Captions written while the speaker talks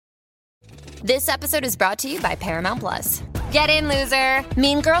This episode is brought to you by Paramount Plus. Get in, loser!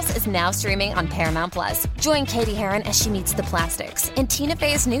 Mean Girls is now streaming on Paramount Plus. Join Katie Heron as she meets the plastics in Tina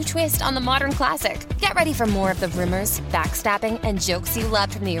Fey's new twist on the modern classic. Get ready for more of the rumors, backstabbing, and jokes you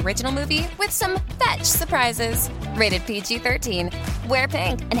loved from the original movie with some fetch surprises. Rated PG-13. Wear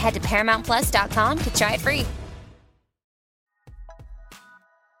pink and head to ParamountPlus.com to try it free.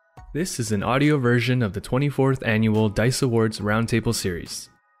 This is an audio version of the 24th Annual D.I.C.E Awards Roundtable series.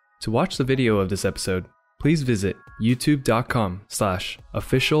 To watch the video of this episode, please visit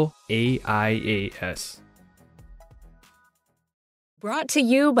youtube.com/officialAIAS. Brought to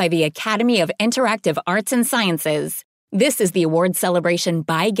you by the Academy of Interactive Arts and Sciences. This is the award celebration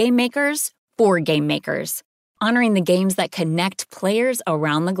by game makers for game makers, honoring the games that connect players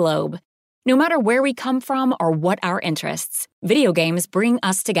around the globe. No matter where we come from or what our interests, video games bring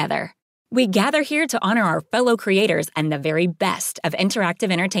us together. We gather here to honor our fellow creators and the very best of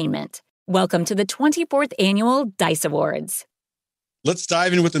interactive entertainment. Welcome to the 24th Annual D.I.C.E Awards. Let's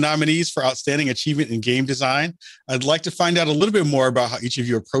dive in with the nominees for Outstanding Achievement in Game Design. I'd like to find out a little bit more about how each of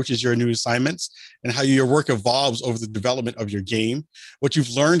you approaches your new assignments and how your work evolves over the development of your game, what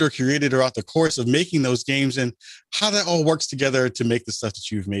you've learned or created throughout the course of making those games, and how that all works together to make the stuff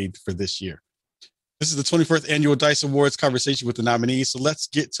that you've made for this year. This is the 24th Annual D.I.C.E Awards conversation with the nominees. So let's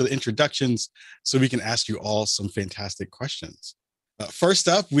get to the introductions so we can ask you all some fantastic questions. First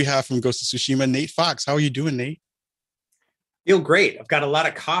up, we have from Ghost of Tsushima, Nate Fox. How are you doing, Nate? Feel great. I've got a lot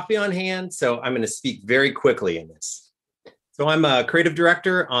of coffee on hand, so I'm going to speak very quickly in this. So I'm a creative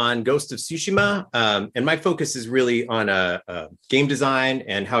director on Ghost of Tsushima, and my focus is really on game design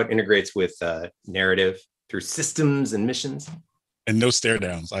and how it integrates with narrative through systems and missions. And no stare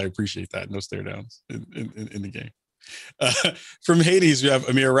downs. I appreciate that. No stare downs in the game. From Hades, we have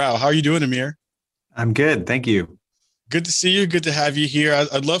Amir Rao. How are you doing, Amir? I'm good. Thank you. Good to see you. Good to have you here.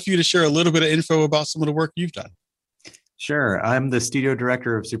 I'd love for you to share a little bit of info about some of the work you've done. Sure. I'm the studio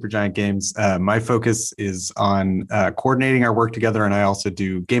director of Supergiant Games. My focus is on coordinating our work together, and I also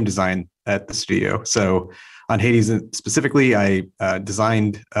do game design at the studio. So on Hades specifically, I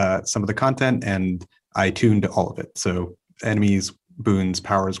designed some of the content and I tuned all of it. So enemies, boons,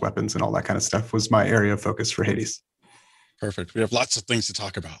 powers, weapons, and all that kind of stuff was my area of focus for Hades. Perfect. We have lots of things to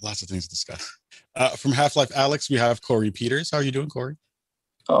talk about, lots of things to discuss. From Half-Life Alyx, we have Corey Peters. How are you doing, Corey?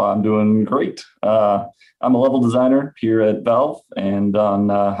 Oh, I'm doing great. I'm a level designer here at Valve, and on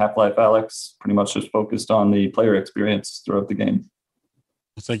Half-Life Alyx, pretty much just focused on the player experience throughout the game.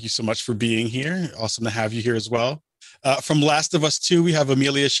 Well, thank you so much for being here. Awesome to have you here as well. From Last of Us 2, we have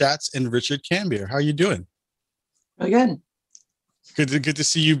Amelia Schatz and Richard Cambier. How are you doing? Really good. Good to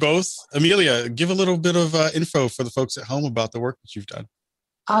see you both. Amelia, give a little bit of info for the folks at home about the work that you've done.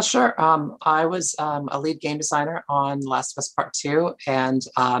 Sure. I was a lead game designer on Last of Us Part 2, and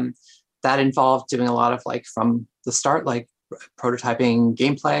that involved doing a lot of from the start, prototyping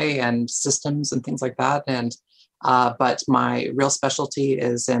gameplay and systems and things like that. And but my real specialty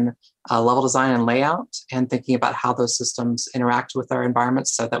is in level design and layout and thinking about how those systems interact with our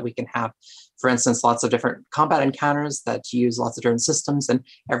environments so that we can have, for instance, lots of different combat encounters that use lots of different systems, and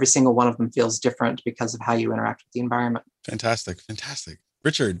every single one of them feels different because of how you interact with the environment. Fantastic.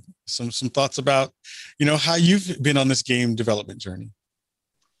 Richard, some thoughts about, how you've been on this game development journey.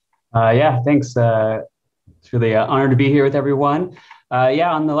 Yeah, thanks. It's really an honor to be here with everyone.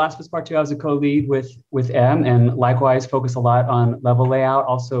 On The Last of Us Part 2, I was a co-lead with M, and likewise focus a lot on level layout.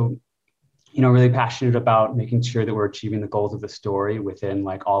 Also, really passionate about making sure that we're achieving the goals of the story within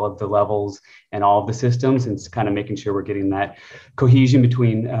all of the levels and all of the systems, and it's kind of making sure we're getting that cohesion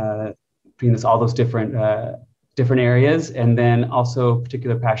between all those different areas. And then also a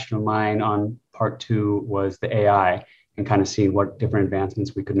particular passion of mine on Part 2 was the AI, and kind of seeing what different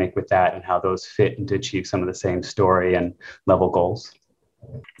advancements we could make with that and how those fit and to achieve some of the same story and level goals.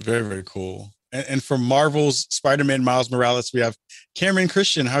 Very, very cool. And from Marvel's Spider-Man Miles Morales, we have Cameron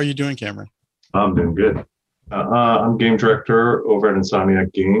Christian. How are you doing, Cameron? I'm doing good. I'm game director over at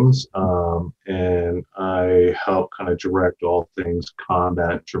Insomniac Games, and I help kind of direct all things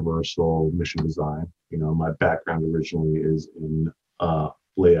combat, traversal, mission design. My background originally is in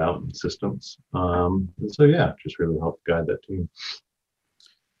layout and systems. Just really help guide that team.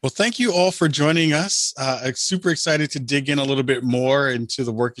 Well, thank you all for joining us. I'm super excited to dig in a little bit more into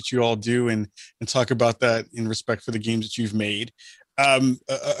the work that you all do and talk about that in respect for the games that you've made. A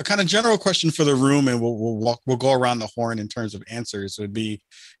kind of general question for the room, and we'll go around the horn in terms of answers, would be,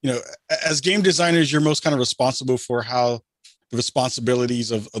 as game designers, you're most kind of responsible for how the responsibilities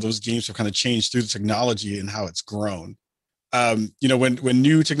of those games have kind of changed through the technology and how it's grown. When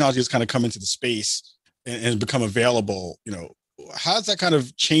new technology has kind of come into the space and become available, how's that kind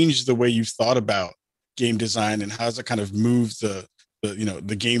of changed the way you've thought about game design, and how's it kind of moved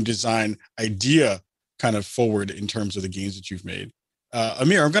the game design idea kind of forward in terms of the games that you've made?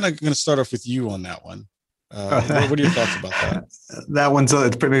 Amir, I'm gonna start off with you on that one. What are your thoughts about that? That one's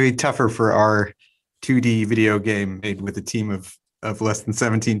it's maybe tougher for our 2D video game made with a team of less than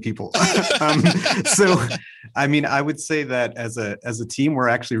 17 people. So, I mean, I would say that as a team, we're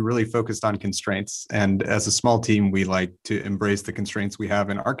actually really focused on constraints. And as a small team, we like to embrace the constraints we have.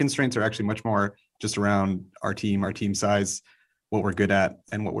 And our constraints are actually much more just around our team size, what we're good at,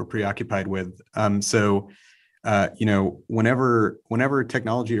 and what we're preoccupied with. Whenever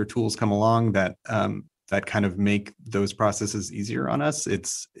technology or tools come along that kind of make those processes easier on us,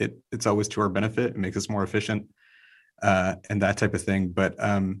 it's always to our benefit. It makes us more efficient. And that type of thing. But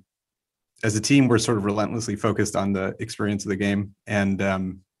as a team, we're sort of relentlessly focused on the experience of the game. And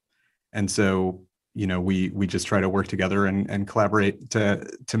so, we just try to work together and collaborate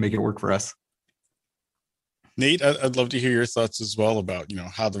to make it work for us. Nate, I'd love to hear your thoughts as well about,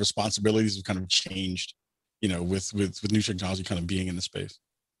 how the responsibilities have kind of changed, with new technology kind of being in the space.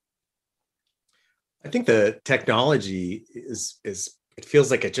 I think the technology is it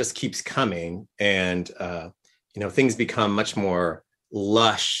feels like it just keeps coming, and things become much more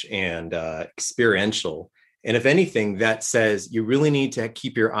lush and experiential. And if anything, that says you really need to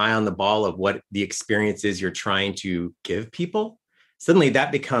keep your eye on the ball of what the experience is you're trying to give people. Suddenly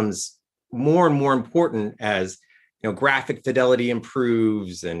that becomes more and more important as, graphic fidelity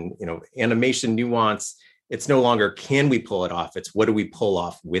improves and, animation nuance. It's no longer, can we pull it off? It's what do we pull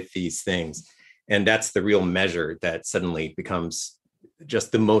off with these things? And that's the real measure that suddenly becomes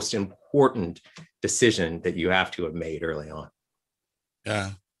just the most important decision that you have to have made early on.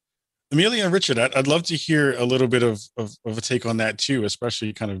 Yeah. Amelia and Richard, I'd love to hear a little bit of a take on that too,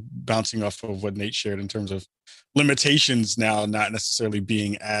 especially kind of bouncing off of what Nate shared in terms of limitations now not necessarily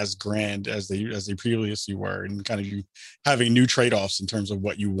being as grand as they previously were, and kind of you having new trade-offs in terms of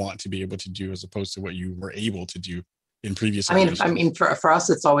what you want to be able to do as opposed to what you were able to do in previous. I mean, for us,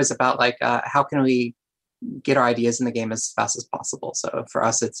 it's always about like how can we get our ideas in the game as fast as possible. So for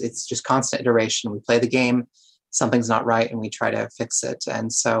us, it's just constant iteration. We play the game, something's not right, and we try to fix it.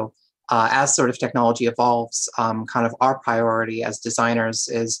 And so as sort of technology evolves, kind of our priority as designers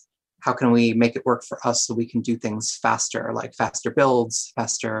is how can we make it work for us so we can do things faster, like faster builds,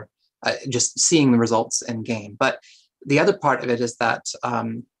 faster, just seeing the results in game. But the other part of it is that,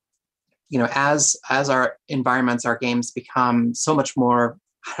 as our environments, our games become so much more,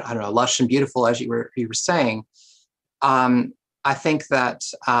 I don't know, lush and beautiful, as you were saying, I think that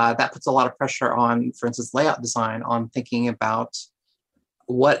that puts a lot of pressure on, for instance, layout design, on thinking about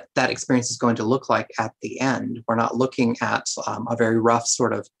what that experience is going to look like at the end. We're not looking at a very rough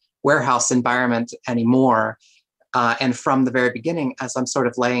sort of warehouse environment anymore. And from the very beginning, as I'm sort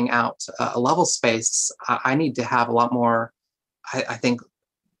of laying out a level space, I need to have a lot more, I think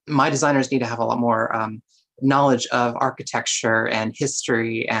my designers need to have a lot more knowledge of architecture and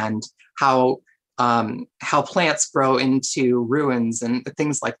history and how plants grow into ruins and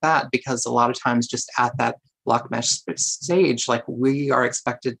things like that, because a lot of times just at that block mesh stage, like we are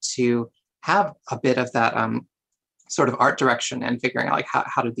expected to have a bit of that sort of art direction and figuring out like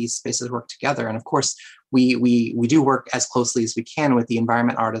how do these spaces work together. And of course, we do work as closely as we can with the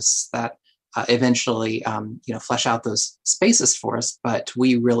environment artists that eventually flesh out those spaces for us. But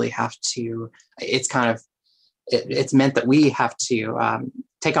we really have to, it's meant that we have to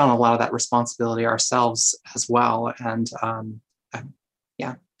take on a lot of that responsibility ourselves as well. And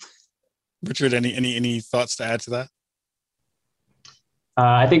yeah. Richard, any thoughts to add to that?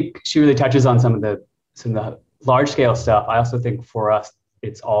 I think she really touches on some of the large scale stuff. I also think for us,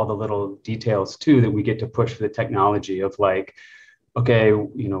 it's all the little details too that we get to push for the technology of like, okay,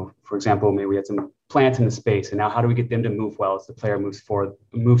 for example, maybe we had some plants in the space, and now how do we get them to move well as the player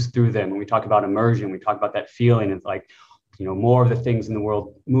moves through them? When we talk about immersion, we talk about that feeling. It's like, more of the things in the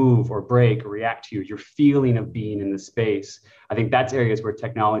world move or break or react to you, your feeling of being in the space. I think that's areas where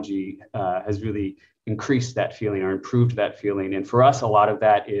technology has really increased that feeling or improved that feeling. And for us, a lot of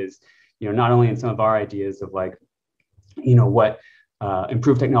that is, not only in some of our ideas of like, what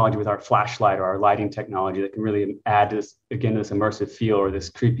improved technology with our flashlight or our lighting technology that can really add this immersive feel or this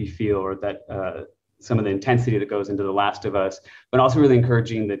creepy feel, or that some of the intensity that goes into The Last of Us, but also really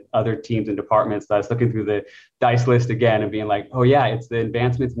encouraging the other teams and departments. That's looking through the DICE list again and being like, oh yeah, it's the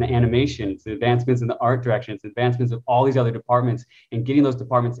advancements in the animation, it's the advancements in the art direction, it's the advancements of all these other departments, and getting those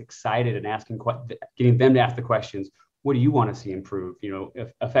departments excited and getting them to ask the questions. What do you want to see improved?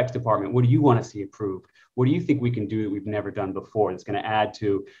 Effects department, what do you want to see improved? What do you think we can do that we've never done before that's going to add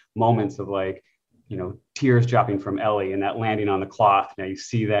to moments of like, tears dropping from Ellie and that landing on the cloth. Now you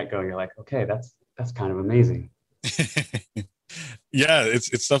see that go, you're like, okay, that's kind of amazing. Yeah,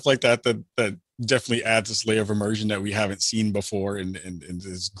 it's stuff like that definitely adds this layer of immersion that we haven't seen before, and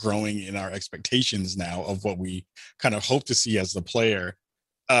is growing in our expectations now of what we kind of hope to see as the player.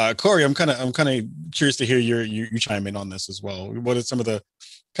 Corey, I'm kind of curious to hear you chime in on this as well. What are some of the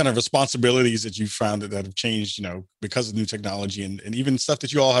kind of responsibilities that you found that have changed, because of new technology, and even stuff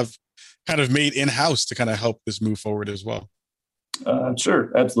that you all have kind of made in-house to kind of help this move forward as well?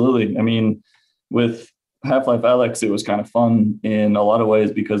 Sure, absolutely. I mean, with Half-Life Alyx, it was kind of fun in a lot of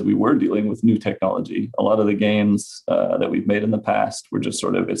ways because we were dealing with new technology. A lot of the games that we've made in the past were just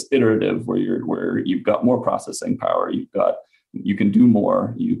sort of, it's iterative, where you've got more processing power, you can do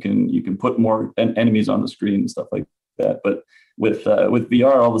more, you can put more enemies on the screen and stuff like that. But with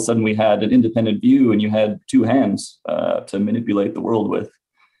VR, all of a sudden we had an independent view, and you had two hands to manipulate the world with.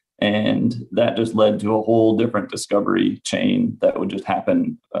 And that just led to a whole different discovery chain that would just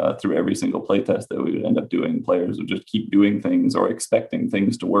happen through every single playtest that we would end up doing. Players would just keep doing things or expecting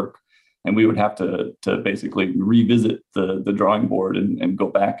things to work. And we would have to basically revisit the drawing board and go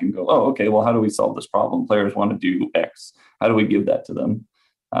back and go, oh, okay, well, how do we solve this problem? Players want to do X. How do we give that to them?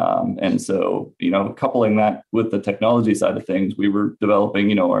 And so, coupling that with the technology side of things, we were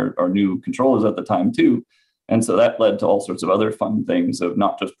developing, our new controllers at the time too. And so that led to all sorts of other fun things of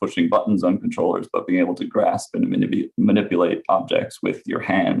not just pushing buttons on controllers, but being able to grasp and manipulate objects with your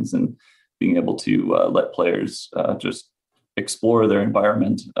hands, and being able to let players just explore their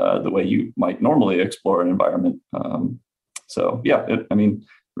environment the way you might normally explore an environment.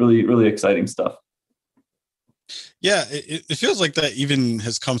 Really, really exciting stuff. Yeah, it feels like that even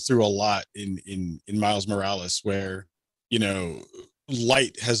has come through a lot in Miles Morales, where,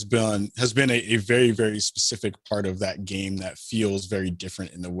 light has been a very, very specific part of that game that feels very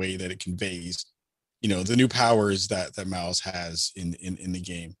different in the way that it conveys, the new powers that Miles has in the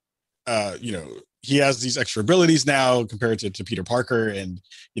game. He has these extra abilities now compared to Peter Parker, and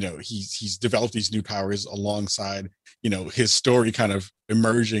he's developed these new powers alongside his story kind of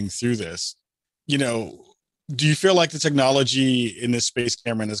emerging through this. Do you feel like the technology in this space,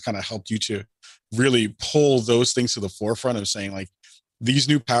 Cameron, has kind of helped you to really pull those things to the forefront of saying, like, these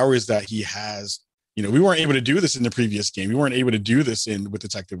new powers that he has, we weren't able to do this in the previous game. We weren't able to do this with the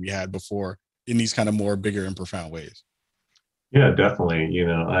tech that we had before in these kind of more bigger and profound ways? Yeah, definitely.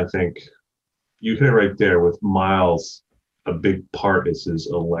 I think you hit it right there with Miles. A big part is his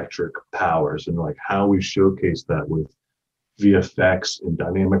electric powers, and like how we showcase that with VFX and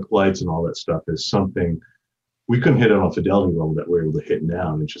dynamic lights and all that stuff is something we couldn't hit on a fidelity level that we're able to hit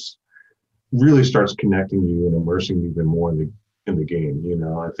now. And it just really starts connecting you and immersing you even more in the game.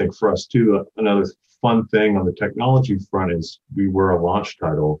 I think for us too, another fun thing on the technology front is we were a launch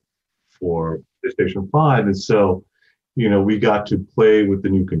title for PlayStation 5. And so, we got to play with the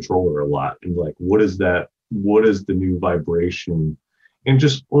new controller a lot. And like, what is that? What is the new vibration? And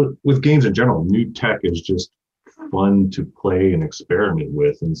just with games in general, new tech is just fun to play and experiment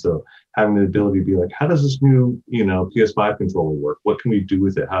with. And so having the ability to be like, how does this new, PS5 controller work? What can we do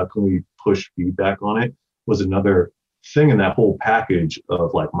with it? How can we push feedback on it? Was another thing in that whole package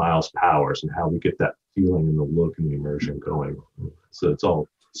of like Miles' powers and how we get that feeling and the look and the immersion going. So it's all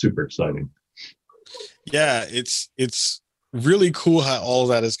super exciting. Yeah, it's really cool how all of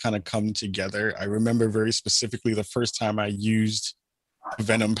that has kind of come together. I remember very specifically the first time I used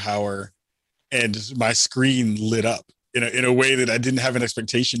Venom power and my screen lit up in a way that I didn't have an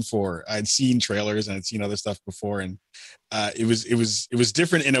expectation for. I'd seen trailers and I'd seen other stuff before, and it was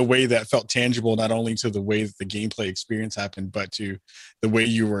different in a way that felt tangible, not only to the way that the gameplay experience happened, but to the way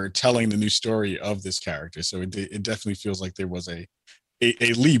you were telling the new story of this character. So it definitely feels like there was a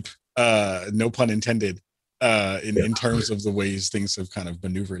leap, no pun intended, in terms of the ways things have kind of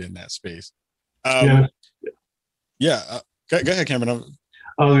maneuvered in that space. Go ahead, Cameron.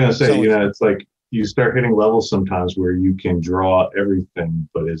 I was gonna say, it's like you start hitting levels sometimes where you can draw everything,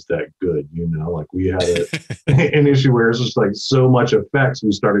 but is that good? Like we had an issue where it's just like so much effects,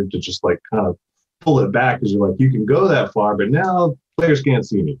 we started to just like kind of pull it back, because you're like, you can go that far, but now players can't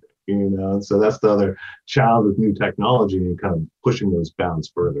see anything, So that's the other challenge with new technology and kind of pushing those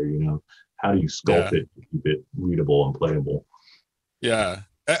bounds further. How do you sculpt it to keep it readable and playable? Yeah,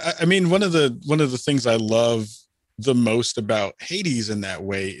 I mean, one of the things I love the most about Hades in that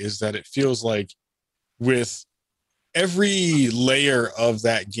way is that it feels like with every layer of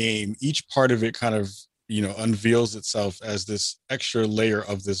that game, each part of it kind of, unveils itself as this extra layer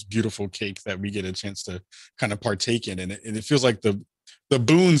of this beautiful cake that we get a chance to kind of partake in. And it feels like the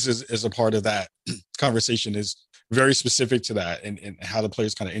boons is a part of that conversation is very specific to that, and how the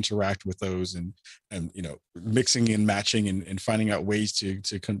players kind of interact with those, and mixing and matching, and finding out ways to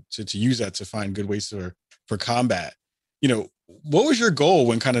use that to find good ways for combat. What was your goal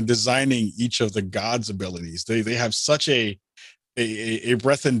when kind of designing each of the gods' abilities? They have such a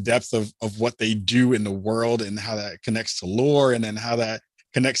breadth and depth of what they do in the world, and how that connects to lore, and then how that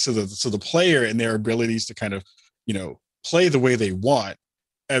connects to the player and their abilities to kind of play the way they want.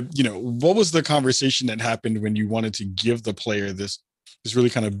 What was the conversation that happened when you wanted to give the player this really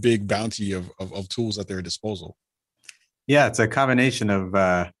kind of big bounty of tools at their disposal? Yeah, it's a combination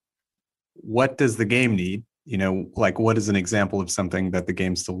of what does the game need? Like, what is an example of something that the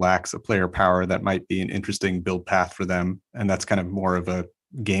game still lacks, a player power that might be an interesting build path for them? And that's kind of more of a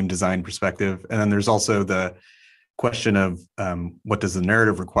game design perspective. And then there's also the question of what does the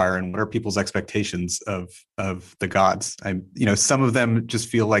narrative require, and what are people's expectations of the gods? Some of them just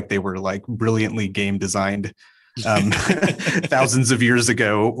feel like they were like brilliantly game designed thousands of years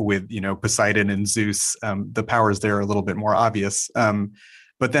ago with Poseidon and Zeus. The powers there are a little bit more obvious.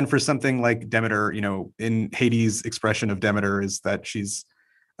 But then for something like Demeter, in Hades' expression of Demeter is that she's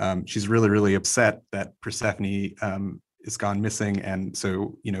really, really upset that Persephone is gone missing. And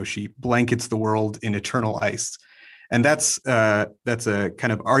so, she blankets the world in eternal ice. And that's a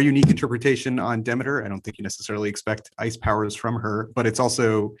kind of our unique interpretation on Demeter. I don't think you necessarily expect ice powers from her, but it's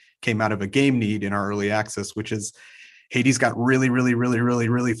also came out of a game need in our early access, which is Hades got really, really, really, really,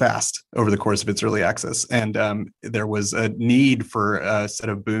 really fast over the course of its early access. And there was a need for a set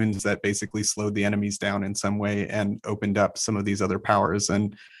of boons that basically slowed the enemies down in some way and opened up some of these other powers.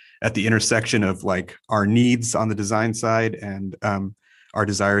 And at the intersection of like our needs on the design side and our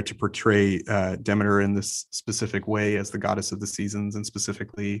desire to portray Demeter in this specific way as the goddess of the seasons, and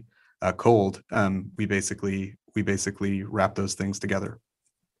specifically cold, we basically wrap those things together.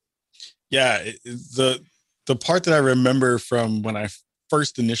 Yeah, the part that I remember from when I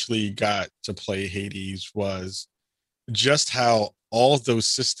first initially got to play Hades was just how all of those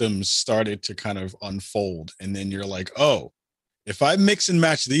systems started to kind of unfold. And then you're like, oh, if I mix and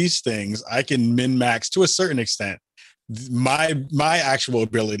match these things, I can min-max to a certain extent my actual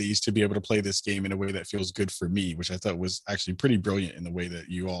abilities to be able to play this game in a way that feels good for me, which I thought was actually pretty brilliant in the way that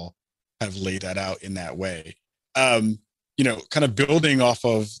you all have laid that out in that way. Kind of building off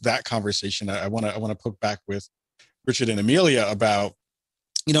of that conversation, I want to put back with Richard and Amelia about,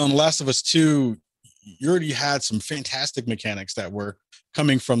 in The Last of Us 2, you already had some fantastic mechanics that were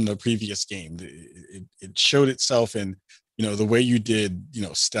coming from the previous game. It showed itself in, the way you did,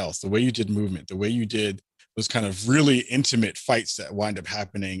 stealth, the way you did movement, the way you did those kind of really intimate fights that wind up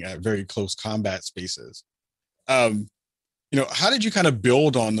happening at very close combat spaces. How did you kind of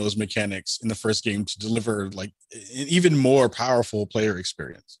build on those mechanics in the first game to deliver like an even more powerful player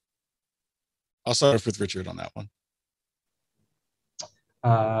experience? I'll start off with Richard on that one.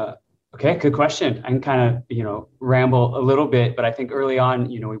 Okay, good question. I can kind of, ramble a little bit, but I think early on,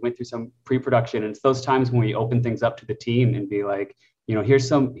 we went through some pre-production, and it's those times when we open things up to the team and be like, here's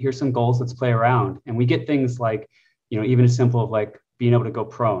some goals, let's play around. And we get things like, even as simple of like being able to go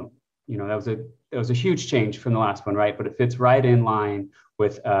prone. That was a huge change from the last one, right? But it fits right in line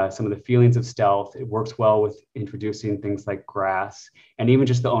with some of the feelings of stealth. It works well with introducing things like grass, and even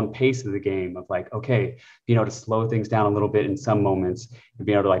just the own pace of the game of like, okay, being able to slow things down a little bit in some moments, and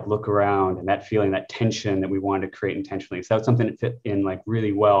being able to like look around, and that feeling, that tension that we wanted to create intentionally. So that's something that fit in like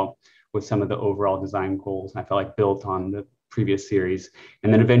really well with some of the overall design goals. And I felt like built on the previous series.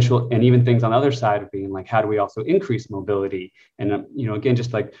 And then and even things on the other side of being like, how do we also increase mobility? And, again,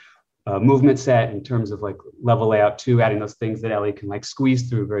 just like movement set in terms of like level layout too, adding those things that Ellie can like squeeze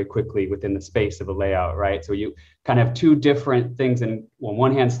through very quickly within the space of a layout, right? So you kind of have two different things, and on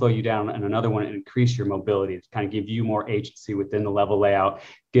one hand slow you down, and another one increase your mobility to kind of give you more agency within the level layout,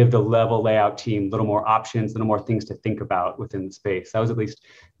 give the level layout team a little more options, a little more things to think about within the space. That was at least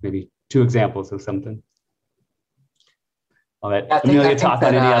maybe two examples of something. I'll let Amelia talk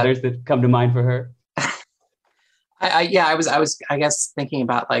on any others that come to mind for her. I was I guess thinking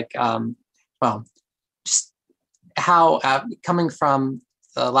about like just how coming from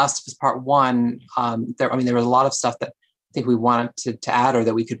the Last of Us Part 1, there was a lot of stuff that I think we wanted to add, or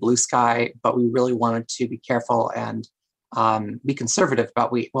that we could blue sky, but we really wanted to be careful and be conservative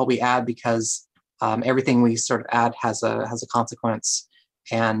about what we add, because everything we sort of add has a consequence.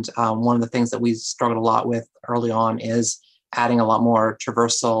 And one of the things that we struggled a lot with early on is adding a lot more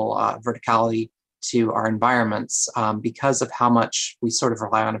traversal verticality to our environments, because of how much we sort of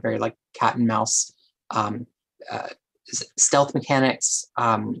rely on a very like cat and mouse stealth mechanics.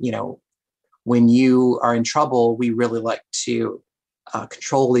 When you are in trouble, we really like to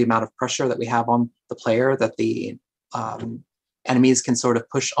control the amount of pressure that we have on the player, that the enemies can sort of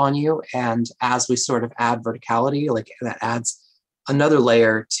push on you. And as we sort of add verticality, like that adds another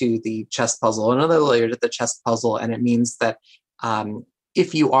layer to the chess puzzle, another layer to the chess puzzle. And it means that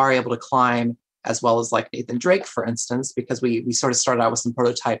if you are able to climb as well as like Nathan Drake, for instance, because we sort of started out with some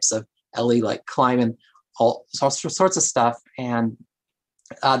prototypes of Ellie like climbing all sorts of stuff. And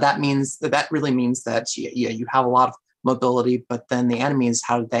that really means that you have a lot of mobility, but then the enemies,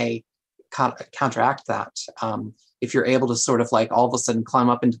 how do they counteract that? If you're able to sort of like all of a sudden climb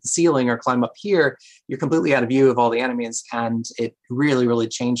up into the ceiling or climb up here, you're completely out of view of all the enemies. And it really, really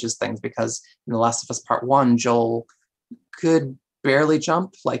changes things, because in The Last of Us Part 1, Joel could barely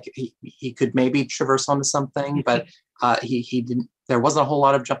jump. Like he could maybe traverse onto something, but he didn't. There wasn't a whole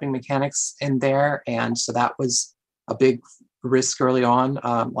lot of jumping mechanics in there. And so that was a big risk early on,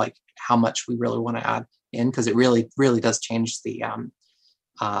 like how much we really want to add in, because it really, really does change the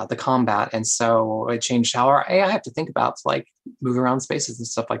combat. And so it changed how our AI have to think about like move around spaces and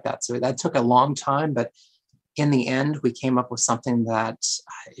stuff like that. So that took a long time, but in the end, we came up with something that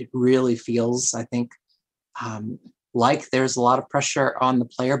it really feels, I think, like there's a lot of pressure on the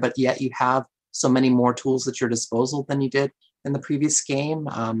player, but yet you have so many more tools at your disposal than you did in the previous game.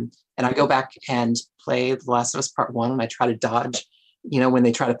 And I go back and play The Last of Us Part 1, and I try to dodge, when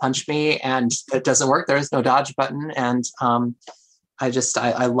they try to punch me, and it doesn't work. There is no dodge button. And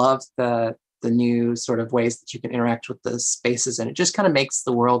I love the new sort of ways that you can interact with the spaces, and it just kind of makes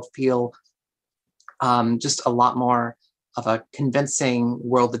the world feel just a lot more of a convincing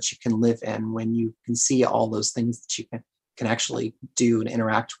world that you can live in, when you can see all those things that you can actually do and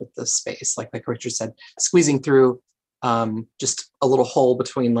interact with the space. Like Richard said, squeezing through just a little hole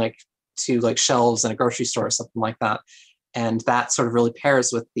between like two like shelves in a grocery store or something like that. And that sort of really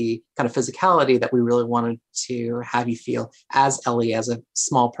pairs with the kind of physicality that we really wanted to have you feel as Ellie, as a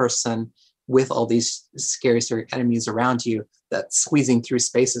small person with all these scary enemies around you, that squeezing through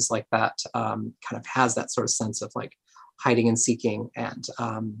spaces like that kind of has that sort of sense of like hiding and seeking. And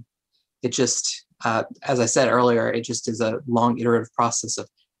it just, as I said earlier, it just is a long iterative process of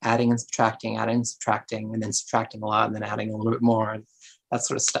adding and subtracting, and then subtracting a lot, and then adding a little bit more, and that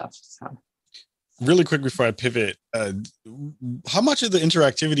sort of stuff. So. Really quick before I pivot, how much of the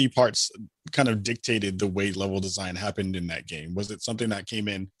interactivity parts kind of dictated the way level design happened in that game? Was it something that came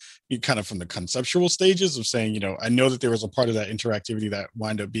in kind of from the conceptual stages of saying, I know that there was a part of that interactivity that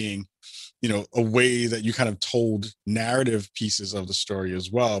wound up being, a way that you kind of told narrative pieces of the story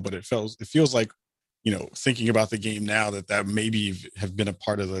as well, but it feels like, thinking about the game now, that maybe have been a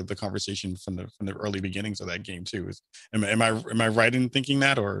part of the conversation from the early beginnings of that game too. Am I right in thinking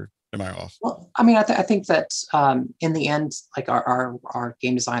that, or am I off? Well, I mean, I think that in the end, like our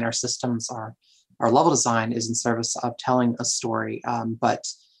game design, our systems, our level design is in service of telling a story. But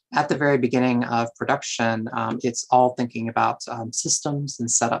at the very beginning of production, it's all thinking about systems and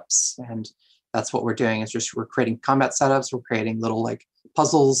setups. And that's what we're doing, is just we're creating combat setups, we're creating little like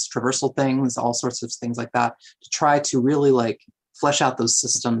puzzles, traversal things, all sorts of things like that, to try to really like flesh out those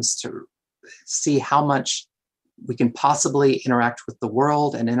systems, to see how much we can possibly interact with the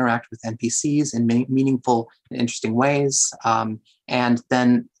world and interact with NPCs in meaningful and interesting ways. And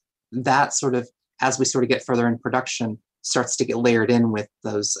then that sort of, as we sort of get further in production, starts to get layered in with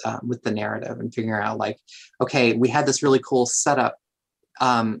those, with the narrative, and figuring out like, okay, we had this really cool setup.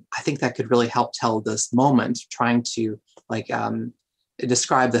 I think that could really help tell this moment, trying to like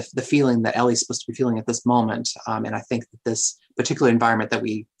describe the feeling that Ellie's supposed to be feeling at this moment. And I think that this particular environment that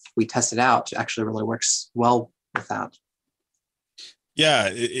we tested out actually really works well with that. Yeah,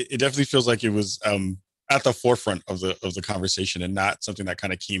 it definitely feels like it was at the forefront of the conversation, and not something that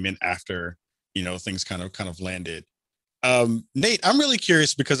kind of came in after things kind of landed. Nate, I'm really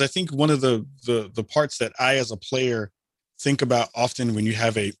curious, because I think one of the parts that I as a player think about often when you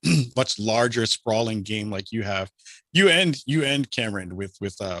have a much larger sprawling game like you have, you and Cameron with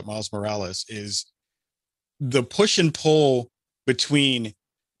Miles Morales, is the push and pull between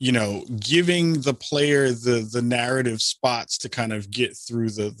giving the player the narrative spots to kind of get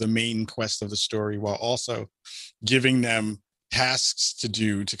through the main quest of the story, while also giving them tasks to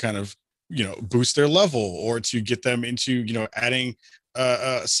do to kind of boost their level, or to get them into adding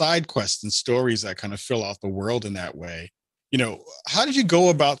side quests and stories that kind of fill out the world in that way. How did you go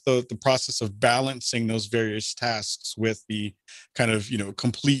about the process of balancing those various tasks with the kind of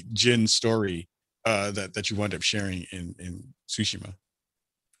complete Jin story that you wound up sharing in Tsushima?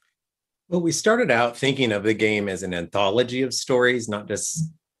 Well, we started out thinking of the game as an anthology of stories, not just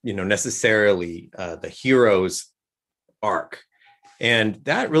necessarily the hero's arc. And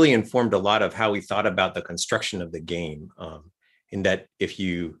that really informed a lot of how we thought about the construction of the game. in that if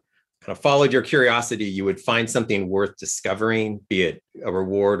you kind of followed your curiosity, you would find something worth discovering, be it a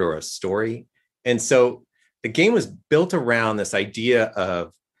reward or a story. And so the game was built around this idea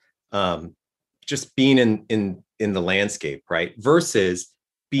of just being in the landscape, right? Versus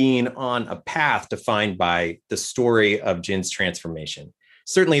being on a path defined by the story of Jin's transformation.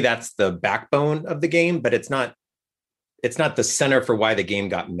 Certainly that's the backbone of the game, but it's not the center for why the game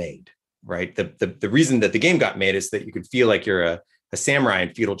got made, right? The reason that the game got made is that you could feel like you're a samurai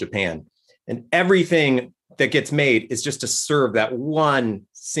in feudal Japan. And everything that gets made is just to serve that one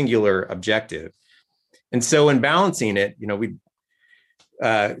singular objective. And so in balancing it, we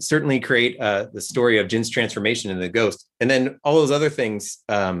certainly create the story of Jin's transformation into the ghost. And then all those other things,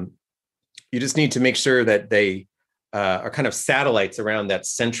 you just need to make sure that they are kind of satellites around that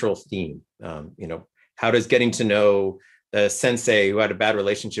central theme. How does getting to know the sensei who had a bad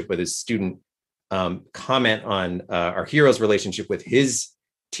relationship with his student comment on our hero's relationship with his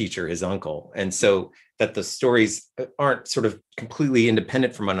teacher, his uncle? And so that the stories aren't sort of completely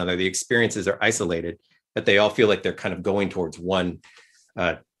independent from one another. The experiences are isolated, but they all feel like they're kind of going towards one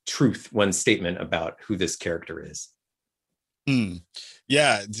truth, one statement about who this character is.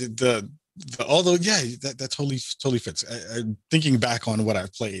 Yeah, that totally fits. Thinking back on what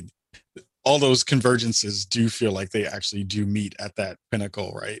I've played, all those convergences do feel like they actually do meet at that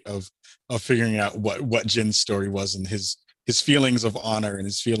pinnacle, right? Of figuring out what Jin's story was, and his feelings of honor, and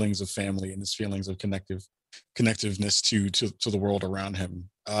his feelings of family, and his feelings of connectiveness to the world around him.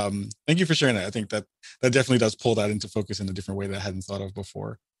 Thank you for sharing that. I think that definitely does pull that into focus in a different way that I hadn't thought of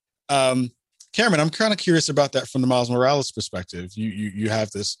before. Cameron, I'm kind of curious about that from the Miles Morales perspective. You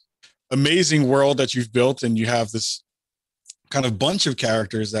have this amazing world that you've built, and you have this kind of bunch of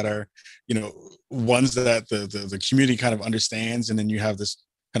characters that are, ones that the community kind of understands, and then you have this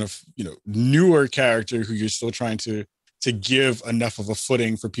kind of newer character who you're still trying to give enough of a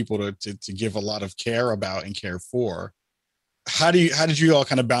footing for people to give a lot of care about and care for. How did you all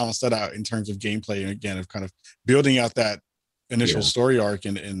kind of balance that out in terms of gameplay, and again of kind of building out that initial story arc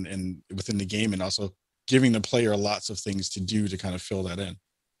and within the game, and also giving the player lots of things to do to kind of fill that in?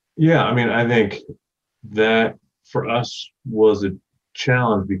 Yeah, I mean, I think that for us was a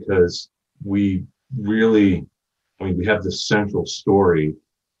challenge because we have this central story,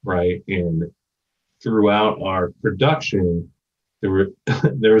 right? And throughout our production,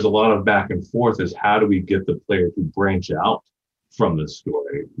 there was a lot of back and forth as how do we get the player to branch out from the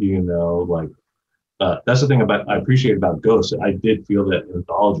story? That's the thing I appreciate about Ghost. I did feel that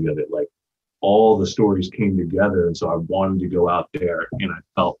anthology of it, like all the stories came together, and so I wanted to go out there, and I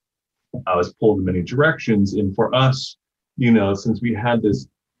felt I was pulled in many directions. And for us, since we had this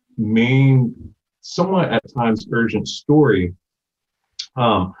main, somewhat at times urgent story,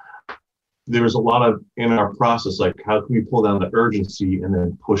 there was a lot of in our process, like how can we pull down the urgency and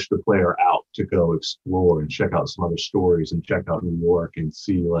then push the player out to go explore and check out some other stories and check out New York and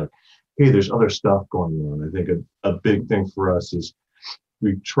see like, hey, there's other stuff going on. I think a big thing for us is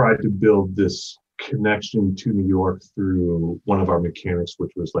we tried to build this connection to New York through one of our mechanics,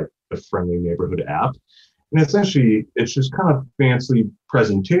 which was like the friendly neighborhood app. And essentially, it's just kind of fancy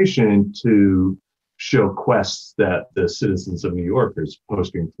presentation to show quests that the citizens of New York are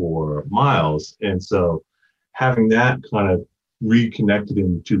posting for Miles. And so having that kind of reconnected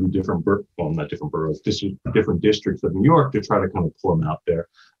into the different different districts of New York to try to kind of pull them out there,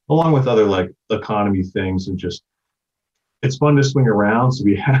 along with other like economy things, and just it's fun to swing around. So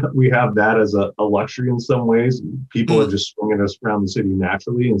we have that as a luxury in some ways. People are just swinging us around the city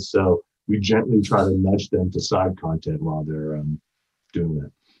naturally, and so we gently try to nudge them to side content while they're doing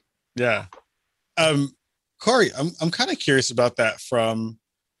that. Yeah. Corey, I'm kind of curious about that from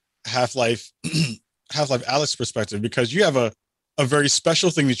Half-Life Alyx perspective, because you have a very special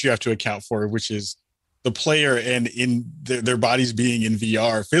thing that you have to account for, which is the player and in their bodies being in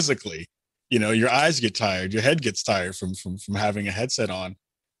VR physically. Your eyes get tired, your head gets tired from having a headset on.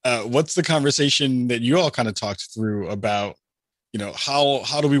 What's the conversation that you all kind of talked through about,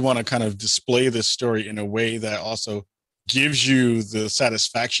 how do we want to kind of display this story in a way that also gives you the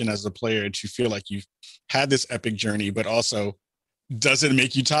satisfaction as a player to feel like you've had this epic journey, but also doesn't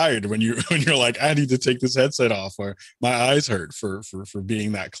make you tired when you're like, I need to take this headset off, or my eyes hurt for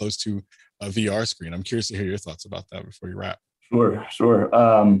being that close to a VR screen. I'm curious to hear your thoughts about that before you wrap. Sure.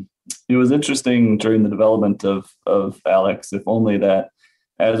 It was interesting during the development of Alyx, if only that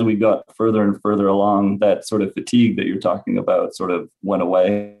as we got further and further along, that sort of fatigue that you're talking about sort of went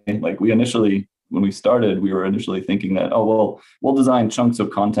away. Like when we started, we were initially thinking that, we'll design chunks of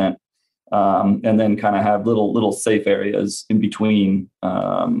content and then kind of have little safe areas in between,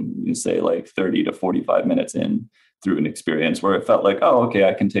 say like 30 to 45 minutes in, through an experience where it felt like, oh, okay,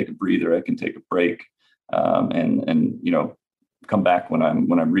 I can take a breather, I can take a break, and come back when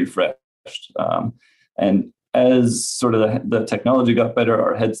I'm refreshed. And as sort of the technology got better,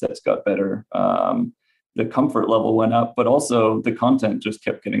 our headsets got better, the comfort level went up, but also the content just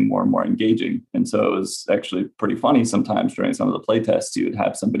kept getting more and more engaging. And so it was actually pretty funny sometimes during some of the play tests. You would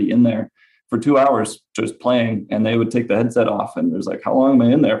have somebody in there for 2 hours just playing, and they would take the headset off, and there's like, how long am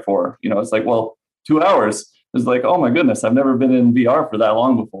I in there for? It's like, well, 2 hours. It's like, oh my goodness, I've never been in VR for that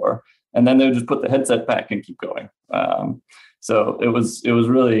long before. And then they would just put the headset back and keep going. So it was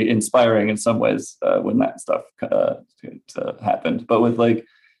really inspiring in some ways when that stuff happened. But with like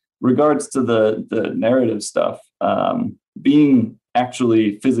regards to the narrative stuff, being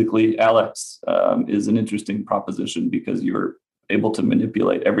actually physically Alyx is an interesting proposition because you're able to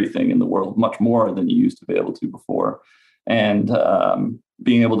manipulate everything in the world much more than you used to be able to before. And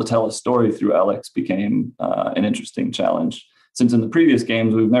being able to tell a story through Alyx became an interesting challenge. Since in the previous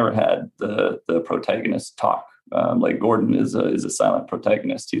games, we've never had the protagonist talk. Like Gordon is a silent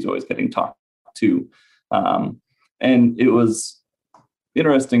protagonist. He's always getting talked to. And it was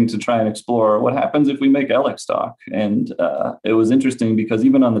interesting to try and explore what happens if we make Alyx talk. And it was interesting because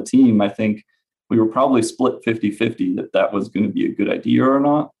even on the team, I think we were probably split 50-50 that was going to be a good idea or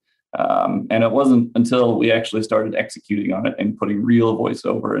not. And it wasn't until we actually started executing on it and putting real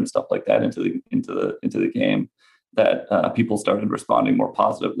voiceover and stuff like that into the game that people started responding more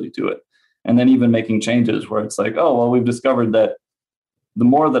positively to it. And then even making changes where it's like, oh, well, we've discovered that the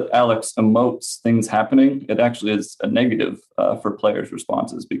more that Alyx emotes things happening, it actually is a negative for players'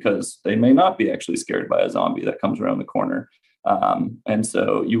 responses because they may not be actually scared by a zombie that comes around the corner. And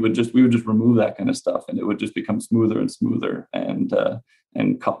so we would just remove that kind of stuff, and it would just become smoother and smoother, and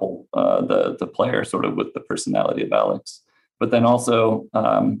couple the player sort of with the personality of Alyx. But then also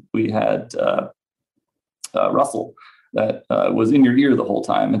we had Russell that was in your ear the whole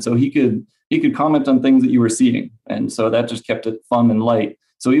time, and so he could comment on things that you were seeing, and so that just kept it fun and light.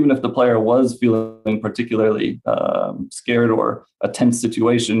 So even if the player was feeling particularly scared or a tense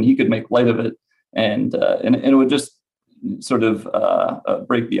situation, he could make light of it, and it would just sort of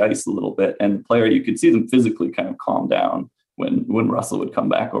break the ice a little bit. And player, you could see them physically kind of calm down when Russell would come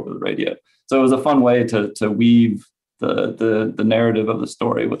back over the radio. So it was a fun way to weave the narrative of the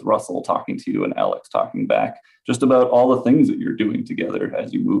story with Russell talking to you and Alyx talking back, just about all the things that you're doing together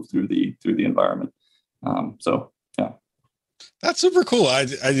as you move through the environment. So yeah. That's super cool.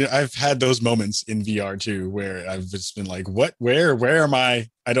 I've had those moments in VR too, where I've just been like, where am I?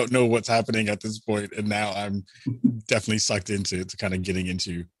 I don't know what's happening at this point. And now I'm definitely sucked into kind of getting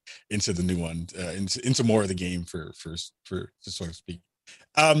into the new one, into more of the game for to sort of speak.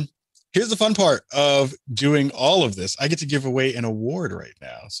 Here's the fun part of doing all of this. I get to give away an award right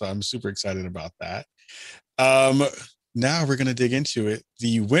now. So I'm super excited about that. Now we're going to dig into it.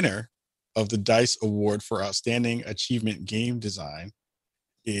 The winner of the D.I.C.E Award for Outstanding Achievement Game Design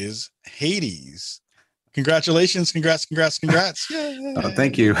is Hades. Congratulations. Congrats. Oh,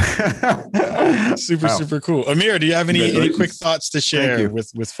 thank you. Super cool. Amir, do you have any quick thoughts to share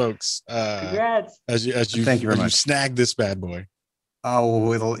with folks? Congrats. As you Thank you very much. Snag this bad boy. Oh,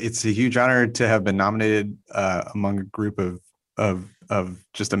 well, it's a huge honor to have been nominated among a group of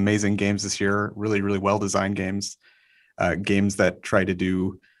just amazing games this year. Really, really well-designed games. Games that try to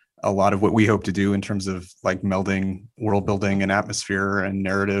do a lot of what we hope to do in terms of like melding world building and atmosphere and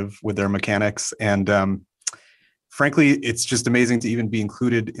narrative with their mechanics. And frankly, it's just amazing to even be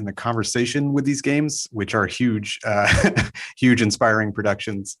included in the conversation with these games, which are huge, huge, inspiring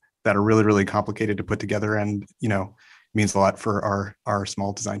productions that are really, really complicated to put together. And, means a lot for our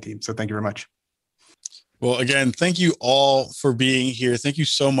small design team. So thank you very much. Well, again, thank you all for being here. Thank you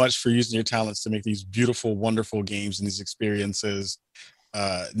so much for using your talents to make these beautiful, wonderful games and these experiences.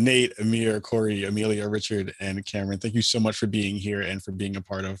 Nate, Amir, Corey, Amelia, Richard, and Cameron, thank you so much for being here and for being a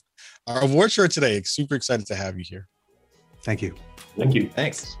part of our award show today. Super excited to have you here. Thank you. Thank you.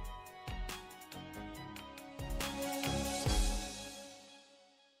 Thanks.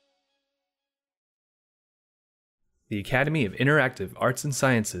 The Academy of Interactive Arts and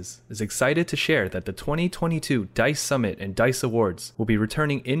Sciences is excited to share that the 2022 D.I.C.E Summit and D.I.C.E Awards will be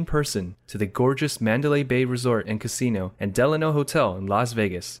returning in person to the gorgeous Mandalay Bay Resort and Casino and Delano Hotel in Las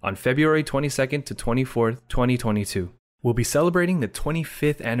Vegas on February 22nd to 24th, 2022. We'll be celebrating the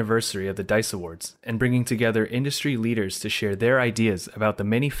 25th anniversary of the D.I.C.E Awards and bringing together industry leaders to share their ideas about the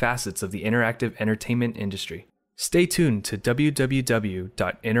many facets of the interactive entertainment industry. Stay tuned to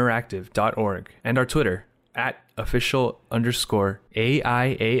www.interactive.org and our Twitter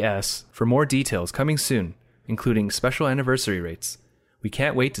 @official_AIAS for more details coming soon, including special anniversary rates. We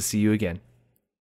can't wait to see you again.